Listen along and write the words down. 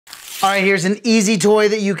All right, here's an easy toy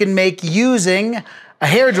that you can make using a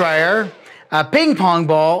hairdryer, a ping pong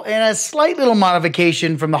ball, and a slight little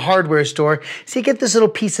modification from the hardware store. So you get this little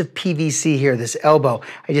piece of PVC here, this elbow.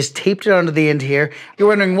 I just taped it onto the end here. You're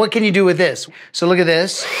wondering, what can you do with this? So look at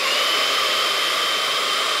this.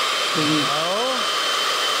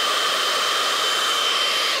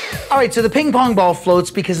 All right, so the ping pong ball floats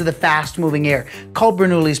because of the fast moving air, called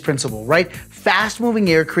Bernoulli's principle, right? Fast moving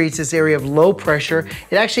air creates this area of low pressure.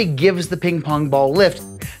 It actually gives the ping pong ball lift.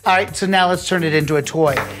 All right, so now let's turn it into a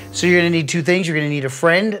toy. So you're gonna need two things. You're gonna need a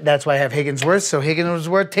friend. That's why I have Higginsworth. So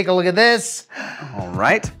Higginsworth, take a look at this. All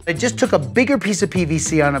right. I just took a bigger piece of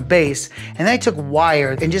PVC on a base, and then I took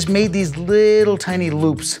wire and just made these little tiny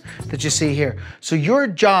loops that you see here. So your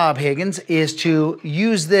job, Higgins, is to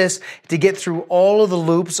use this to get through all of the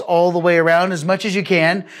loops all the way around as much as you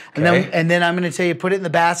can. Okay. And then I'm gonna tell you, put it in the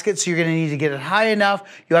basket, so you're gonna need to get it high enough.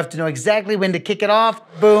 You have to know exactly when to kick it off,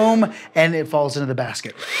 boom, and it falls into the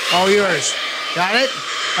basket. All yours. Got it?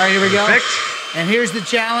 All right, here we go. Perfect. And here's the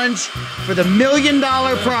challenge for the $1 million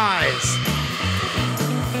prize.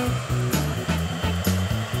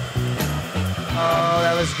 Oh,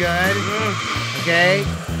 that was good. Okay.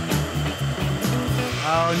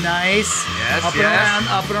 Oh, nice. Yes, up and around,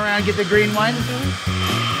 up and around. Get the green one.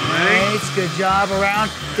 Nice, good job. Around.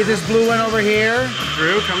 Get this blue one over here.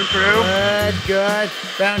 Coming through. Good, good.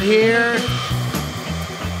 Around here.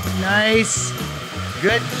 Nice.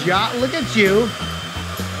 Good job. Look at you.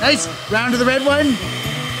 Nice. Round to the red one.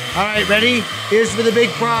 All right, ready? Here's for the big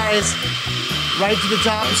prize. Right to the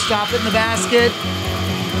top. Stop it in the basket.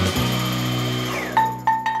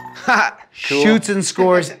 Cool. Shoots and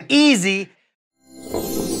scores. Easy.